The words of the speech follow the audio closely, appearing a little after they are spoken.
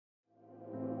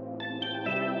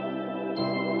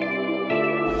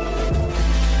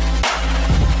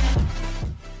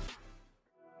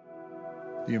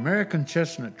The American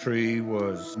chestnut tree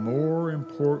was more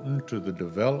important to the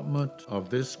development of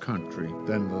this country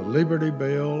than the Liberty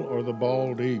Bell or the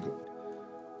bald eagle.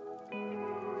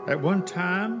 At one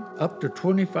time, up to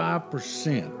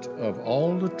 25% of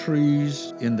all the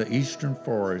trees in the eastern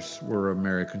forests were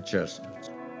American chestnuts.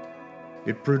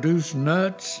 It produced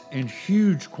nuts in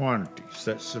huge quantities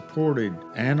that supported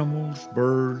animals,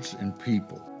 birds, and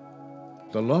people.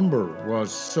 The lumber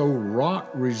was so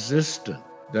rot resistant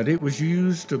that it was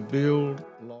used to build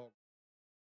logs.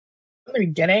 In the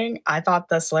beginning, I thought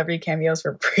the celebrity cameos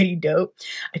were pretty dope.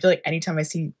 I feel like anytime I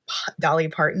see Dolly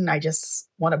Parton, I just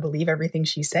want to believe everything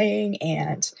she's saying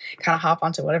and kind of hop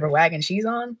onto whatever wagon she's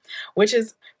on, which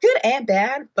is good and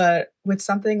bad. But with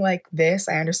something like this,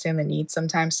 I understand the need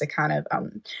sometimes to kind of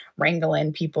wrangle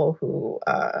in people who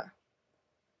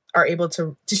are able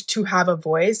to just to have a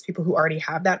voice, people who already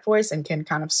have that voice and can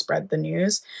kind of spread the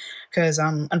news. Because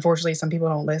unfortunately, some people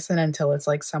don't listen until it's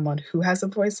like someone who has a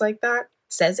voice like that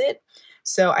says it.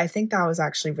 So I think that was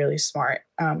actually really smart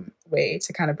way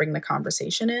to kind of bring the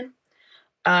conversation in.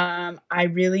 I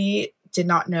really did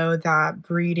not know that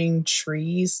breeding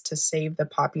trees to save the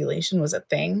population was a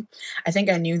thing. I think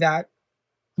I knew that,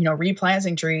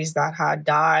 replanting trees that had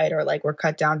died or like were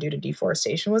cut down due to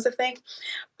deforestation was a thing,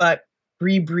 but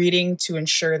rebreeding to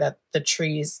ensure that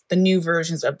the new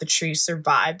versions of the trees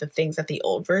survive the things that the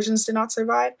old versions did not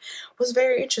survive was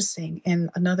very interesting. And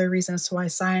another reason as to why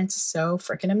science is so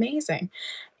freaking amazing.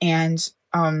 And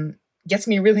gets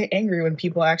me really angry when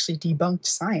people actually debunked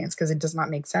science because it does not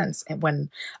make sense. And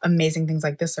when amazing things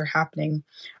like this are happening,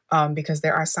 because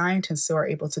there are scientists who are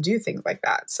able to do things like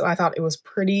that. So I thought it was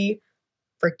pretty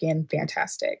freaking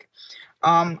fantastic.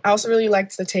 I also really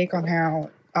liked the take on how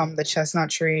the chestnut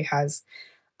tree has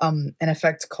an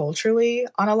effect culturally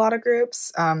on a lot of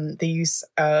groups. The use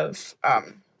of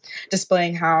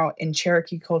displaying how in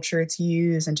Cherokee culture it's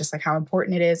used and just like how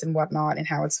important it is and whatnot, and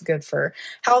how it's good for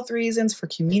health reasons, for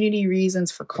community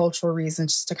reasons, for cultural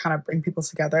reasons, just to kind of bring people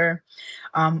together,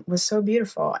 was so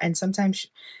beautiful. And sometimes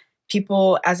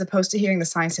people, as opposed to hearing the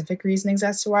scientific reasonings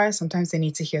as to why, sometimes they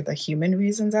need to hear the human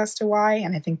reasons as to why.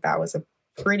 And I think that was a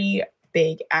pretty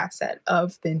big asset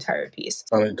of the entire piece.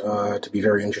 I found it to be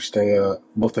very interesting,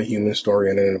 both a human story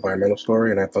and an environmental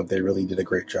story, and I thought they really did a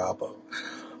great job of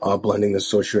blending the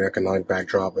socioeconomic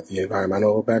backdrop with the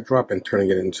environmental backdrop and turning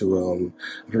it into a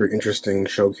very interesting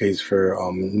showcase for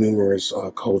numerous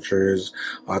cultures.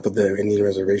 I thought the Indian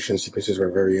reservation sequences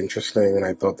were very interesting, and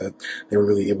I thought that they were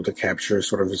really able to capture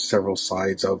sort of several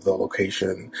sides of the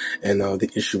location and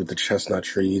the issue with the chestnut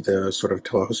tree, to sort of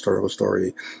tell a historical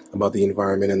story about the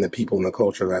environment and the people and the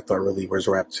culture that I thought really was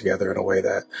wrapped together in a way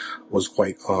that was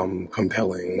quite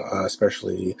compelling,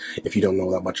 especially if you don't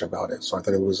know that much about it. So I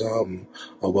thought it was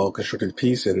a well-constructed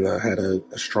piece and had a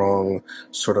strong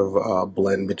sort of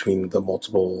blend between the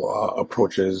multiple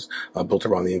approaches built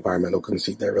around the environmental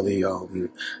conceit that really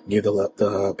gave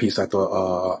the piece, I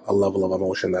thought, a level of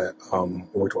emotion that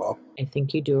worked well. I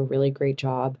think you do a really great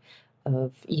job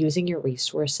of using your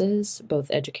resources, both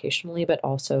educationally, but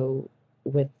also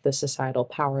with the societal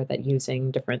power that using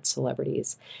different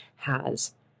celebrities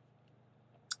has,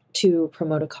 to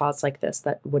promote a cause like this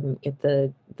that wouldn't get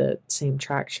the same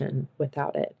traction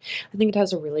without it. I think it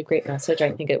has a really great message.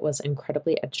 I think it was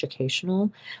incredibly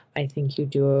educational. I think you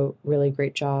do a really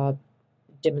great job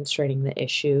demonstrating the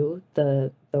issue,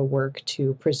 the work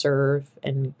to preserve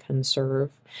and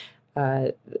conserve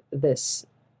this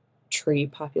tree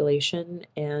population,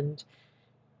 and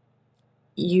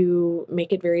you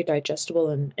make it very digestible,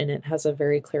 and it has a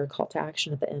very clear call to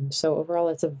action at the end. So overall,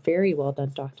 it's a very well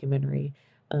done documentary.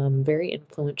 Very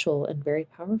influential and very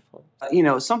powerful.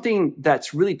 Something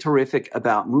that's really terrific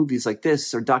about movies like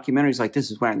this or documentaries like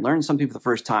this is when I learn something for the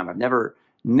first time I've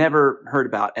never heard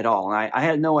about at all. And I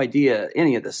had no idea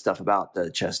any of this stuff about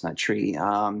the chestnut tree.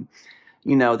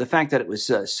 The fact that it was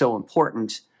so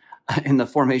important in the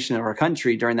formation of our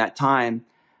country during that time,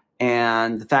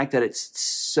 and the fact that it's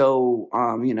so,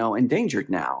 endangered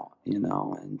now,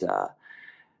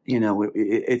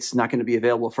 it's not going to be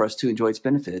available for us to enjoy its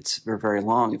benefits for very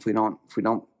long if we don't,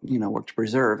 work to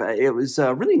preserve. It was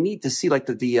really neat to see like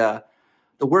the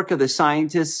work of the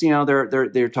scientists.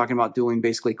 They're talking about doing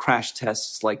basically crash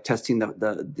tests, like testing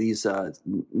these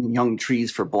young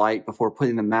trees for blight before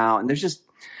putting them out. And there's just,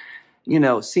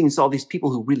 seeing all these people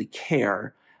who really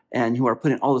care and who are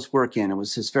putting all this work in. It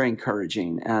was just very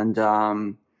encouraging. And,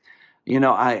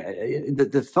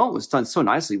 the film was done so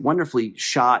nicely, wonderfully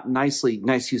shot, nice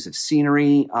use of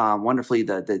scenery, wonderfully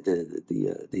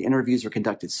the interviews were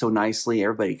conducted so nicely.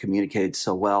 Everybody communicated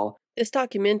so well. This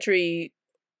documentary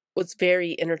was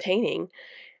very entertaining.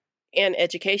 and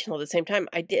educational at the same time.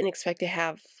 I didn't expect to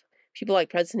have people like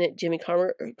President Jimmy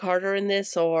Carter in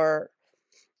this, or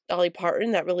Dolly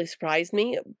Parton. That really surprised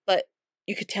me, but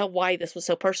you could tell why this was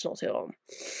so personal to them.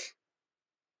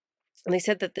 And they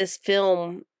said that this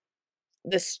film,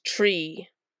 this tree,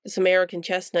 this American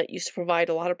chestnut, used to provide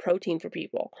a lot of protein for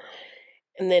people,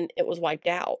 and then it was wiped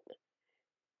out.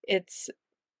 It's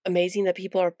amazing that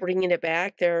people are bringing it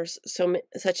back. There's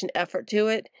such an effort to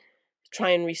it, to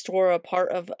try and restore a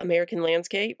part of American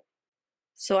landscape.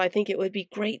 So I think it would be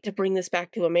great to bring this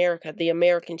back to America, the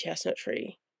American chestnut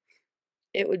tree.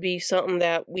 It would be something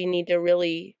that we need to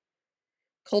really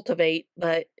cultivate,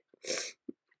 but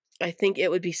I think it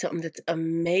would be something that's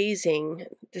amazing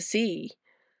to see,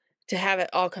 to have it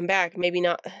all come back. Maybe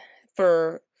not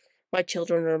for my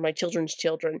children or my children's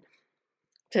children,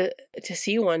 to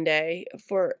see one day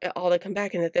for it all to come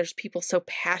back, and that there's people so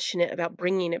passionate about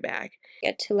bringing it back.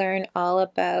 Get to learn all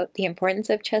about the importance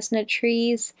of chestnut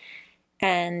trees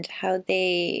and how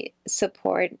they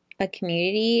support a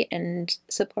community and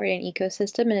support an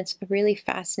ecosystem. And it's a really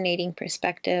fascinating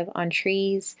perspective on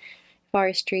trees,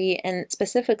 forestry, and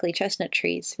specifically chestnut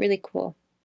trees. Really cool.